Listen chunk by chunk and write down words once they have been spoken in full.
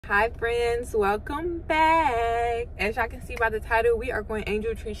Hi friends, welcome back. As y'all can see by the title, we are going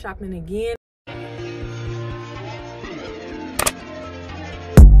angel tree shopping again.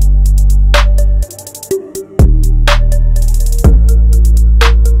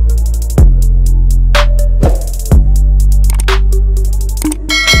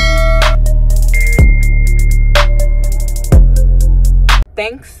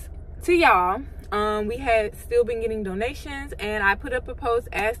 Thanks to y'all. We had still been getting donations, and I put up a post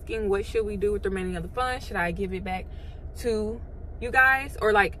asking what should we do with the remaining of the funds. Should I give it back to you guys,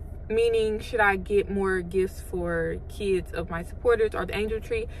 or like, meaning should I get more gifts for kids of my supporters or the angel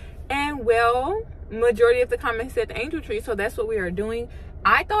tree? And well, majority of the comments said the angel tree, so that's what we are doing.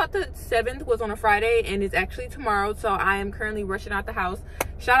 I thought the 7th was on a Friday, and it's actually tomorrow, so I am currently rushing out the house.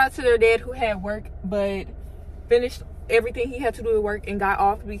 Shout out to their dad who had work but finished everything he had to do at work and got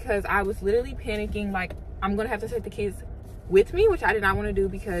off, because I was literally panicking like I'm gonna have to take the kids with me, which I did not want to do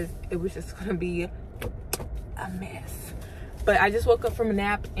because it was just gonna be a mess. But I just woke up from a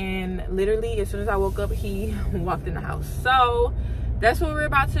nap, and literally as soon as I woke up, he walked in the house. So that's what we're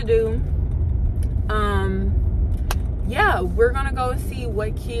about to do. Yeah, we're gonna go and see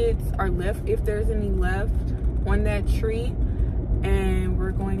what kids are left, if there's any left on that tree, and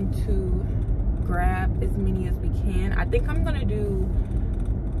we're going to grab as many as we can. I think I'm gonna do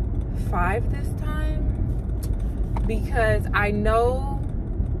 5 this time, because I know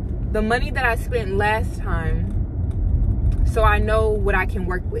the money that I spent last time, so I know what I can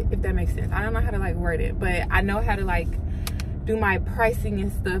work with, if that makes sense. I don't know how to like word it, but I know how to like do my pricing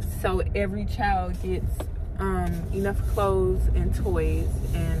and stuff, so every child gets enough clothes and toys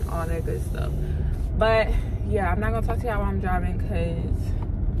and all that good stuff. But yeah, I'm not gonna talk to y'all while I'm driving, because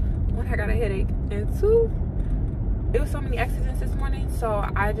one, I got a headache, and 2, it was so many accidents this morning, so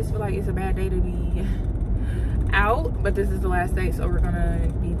I just feel like it's a bad day to be out. But this is the last day, so we're gonna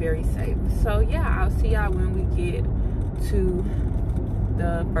be very safe. So yeah, I'll see y'all when we get to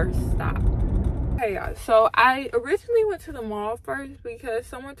the first stop. Hey y'all, so I originally went to the mall first because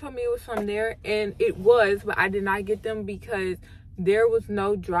someone told me it was some there, and it was, but I did not get them because there was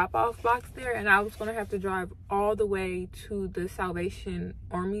no drop-off box there, and I was gonna have to drive all the way to the Salvation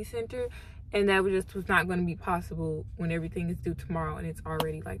Army Center, and that was not going to be possible when everything is due tomorrow, and it's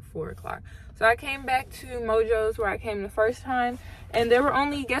already like 4 o'clock. So I came back to Mojo's where I came the first time, and there were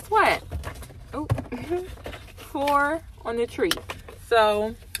only, guess what? Oh, 4 on the tree.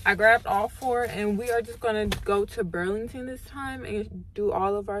 So I grabbed all 4, and we are just gonna go to Burlington this time and do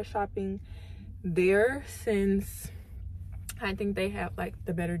all of our shopping there, since I think they have like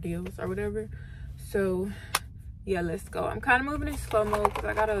the better deals or whatever. So yeah, let's go. I'm kind of moving in slow mo because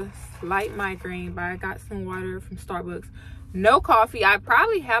I got a slight migraine, but I got some water from Starbucks. No coffee. I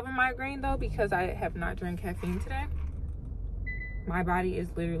probably have a migraine though, because I have not drank caffeine today. My body is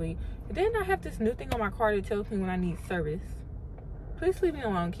literally, and then I have this new thing on my car that tells me when I need service. Please leave me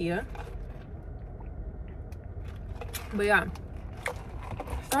alone, Kia. But yeah,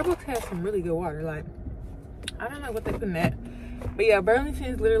 Starbucks has some really good water. Like, I don't know what they put in that. But yeah, Burlington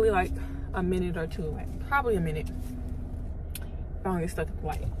is literally like a minute or 2 away. Probably a minute. If I don't get stuck at the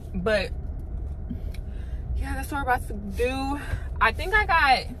light. But yeah, that's what we're about to do. I think I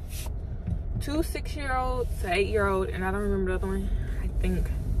got 2 6-year-olds, an 8-year-old, and I don't remember the other one. I think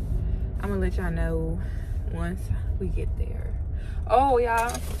I'm gonna let y'all know once we get there. Oh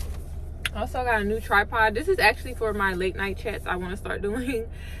y'all, also got a new tripod. This is actually for my late night chats I want to start doing.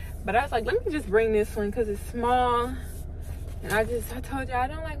 But I was like, let me just bring this one because it's small. And I told you, I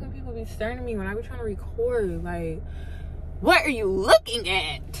don't like when people be staring at me when I be trying to record. Like, what are you looking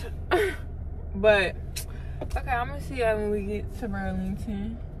at? But, okay, I'm going to see y'all when we get to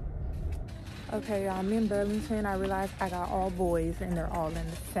Burlington. Okay, y'all, I'm in Burlington. I realized I got all boys, and they're all in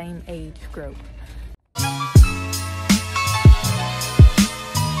the same age group.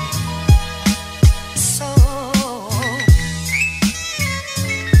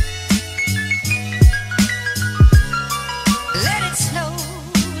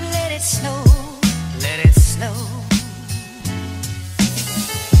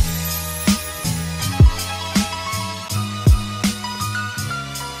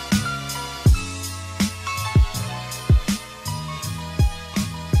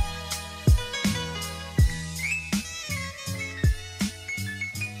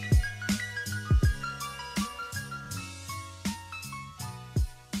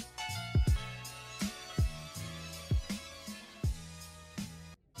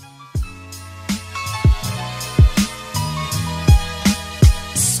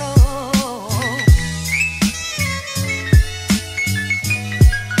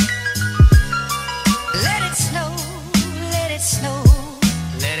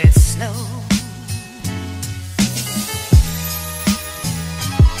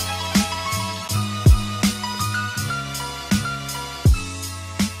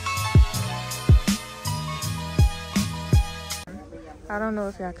 I don't know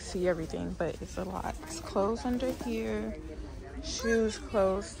if y'all can see everything, but it's a lot. It's clothes under here, shoes,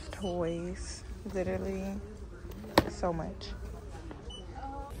 clothes, toys, literally so much.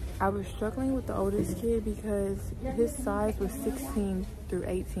 I was struggling with the oldest kid because his size was 16 through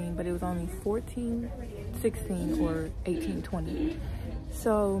 18, but it was only 14, 16, or 18, 20.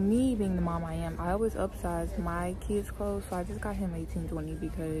 So me being the mom I am, I always upsize my kids' clothes, so I just got him 18, 20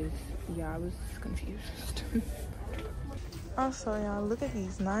 because, yeah, I was confused. Also, y'all, look at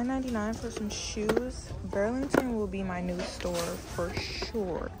these, $9.99 for some shoes. Burlington will be my new store for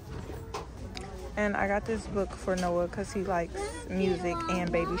sure. And I got this book for Noah because he likes music and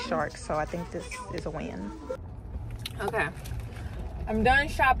Baby Shark, so I think this is a win. Okay, I'm done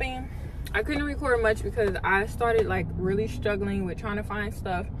shopping. I couldn't record much because I started like really struggling with trying to find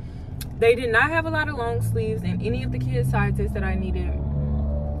stuff. They did not have a lot of long sleeves in any of the kids sizes that I needed.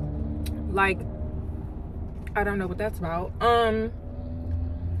 Like, I don't know what that's about.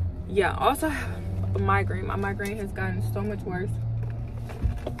 Yeah, also I have a migraine. My migraine has gotten so much worse.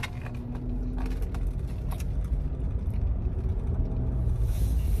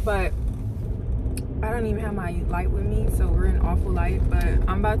 But I don't even have my light with me, so we're in awful light. But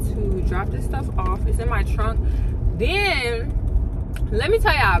I'm about to drop this stuff off. It's in my trunk. Then let me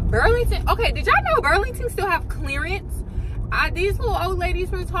tell y'all, Burlington. Okay, did y'all know Burlington still have clearance? These little old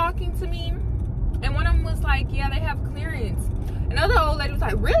ladies were talking to me, and one of them was like, yeah, they have clearance. Another old lady was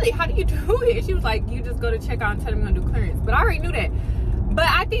like, really? How do you do it? She was like, you just go to checkout and tell them you're gonna do clearance. But I already knew that. But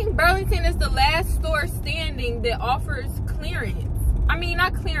I think Burlington is the last store standing that offers clearance. I mean,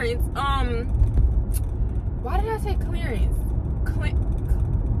 not clearance. Why did I say clearance?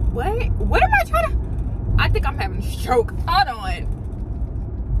 What? What am I trying to? I think I'm having a stroke. Hold on.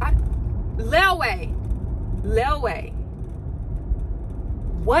 Layaway.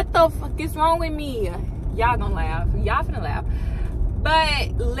 What the fuck is wrong with me? Y'all gonna laugh. Y'all finna laugh.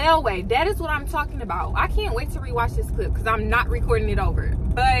 But layaway, that is what I'm talking about. I can't wait to rewatch this clip because I'm not recording it over.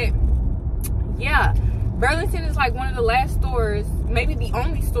 But yeah. Burlington is like one of the last stores, maybe the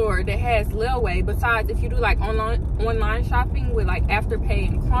only store that has layaway, besides if you do like online shopping with like Afterpay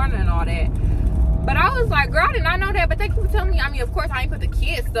and Klarna and all that. But I was like, girl, I did not know that. But they keep telling me, I mean, of course I ain't put the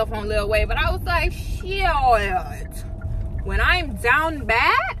kids stuff on layaway, but I was like, shit. When I'm down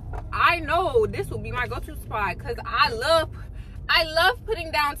bad, I know this will be my go-to spot because I love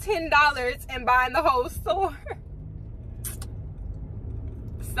putting down $10 and buying the whole store.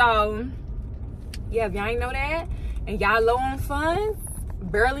 So yeah, if y'all ain't know that and y'all low on funds,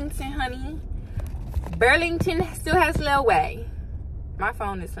 Burlington, honey. Burlington still has layaway. My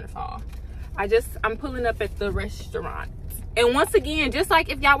phone is gonna fall. I'm pulling up at the restaurant. And once again, just like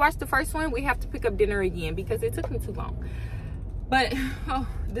if y'all watched the first one, we have to pick up dinner again because it took me too long. But oh,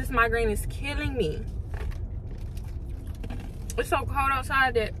 this migraine is killing me. It's so cold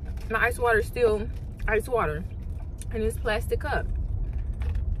outside that my ice water is still ice water in this plastic cup.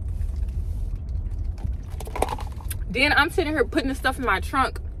 Then I'm sitting here putting the stuff in my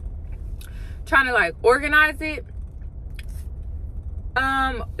trunk, trying to like organize it.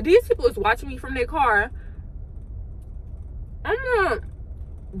 These people is watching me from their car. Don't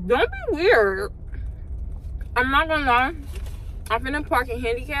be weird. I'm not gonna lie. I'm finna park in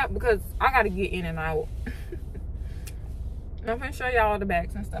handicap because I gotta get in and out. I'm finna show y'all all the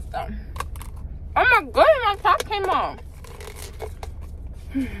bags and stuff though. Oh my goodness, my top came off.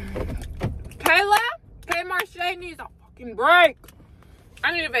 Kayla? Kmarshayyy needs a fucking break.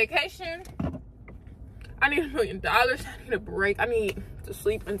 I need a vacation. I need $1 million. I need a break. I need to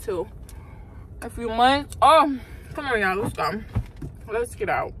sleep until a few months. Oh, come on, y'all. Let's go. Let's get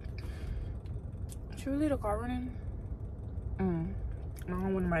out. Should we leave the car running? I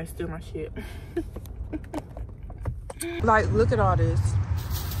don't want anybody to steal my shit. Like, look at all this.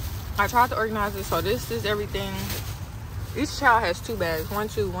 I tried to organize it, so this is everything. Each child has 2 bags. 1,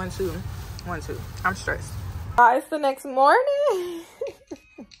 2, 1, 2. 1, 2. I'm stressed. It's the next morning.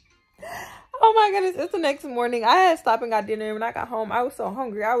 Oh my goodness, it's the next morning. I had stopped and got dinner. When I got home, I was so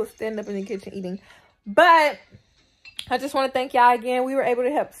hungry. I was standing up in the kitchen eating. But I just want to thank y'all again. We were able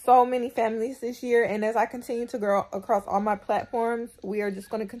to help so many families this year. And as I continue to grow across all my platforms, we are just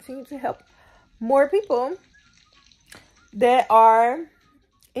going to continue to help more people that are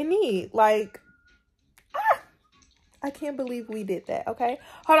in need. Like, I can't believe we did that. Okay,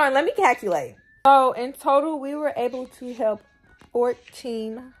 hold on, let me calculate. So in total, we were able to help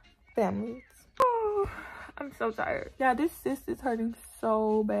 14 families. Oh, I'm so tired. Yeah, this cyst is hurting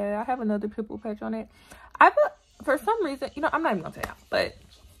so bad. I have another pimple patch on it. For some reason, you know, I'm not even gonna tell y'all, but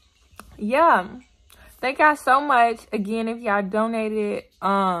yeah, thank y'all so much again. If y'all donated,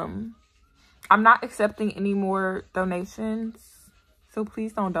 I'm not accepting any more donations So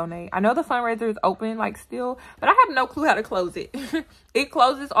please don't donate. I know the fundraiser is open, like, still, but I have no clue how to close it. It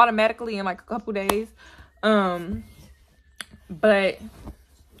closes automatically in like a couple days. But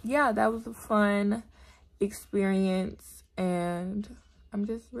yeah, that was a fun experience, and I'm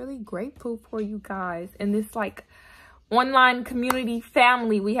just really grateful for you guys and this like online community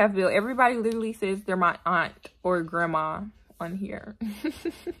family we have built. Everybody literally says they're my aunt or grandma on here.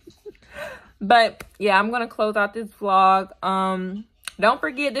 But yeah, I'm gonna close out this vlog. Don't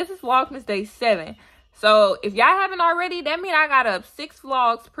forget, this is Vlogmas Day 7. So if y'all haven't already, that means I got up 6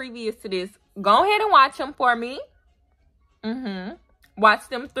 vlogs previous to this. Go ahead and watch them for me. Watch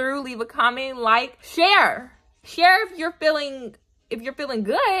them through. Leave a comment, like, share if you're feeling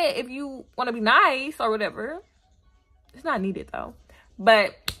good, if you want to be nice or whatever. It's not needed though.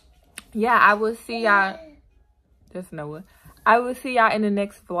 But yeah, I will see y'all. That's Noah. I will see y'all in the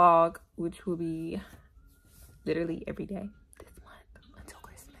next vlog, which will be literally every day this month until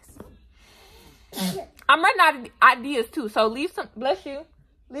Christmas. I'm running out of ideas too, so leave some, bless you,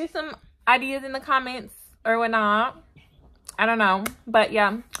 leave some ideas in the comments or whatnot. I don't know, but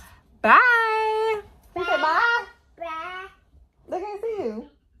yeah, bye. You say bye? Bye. Look, I can see you.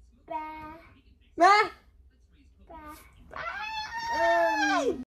 Bye. Bye. Bye.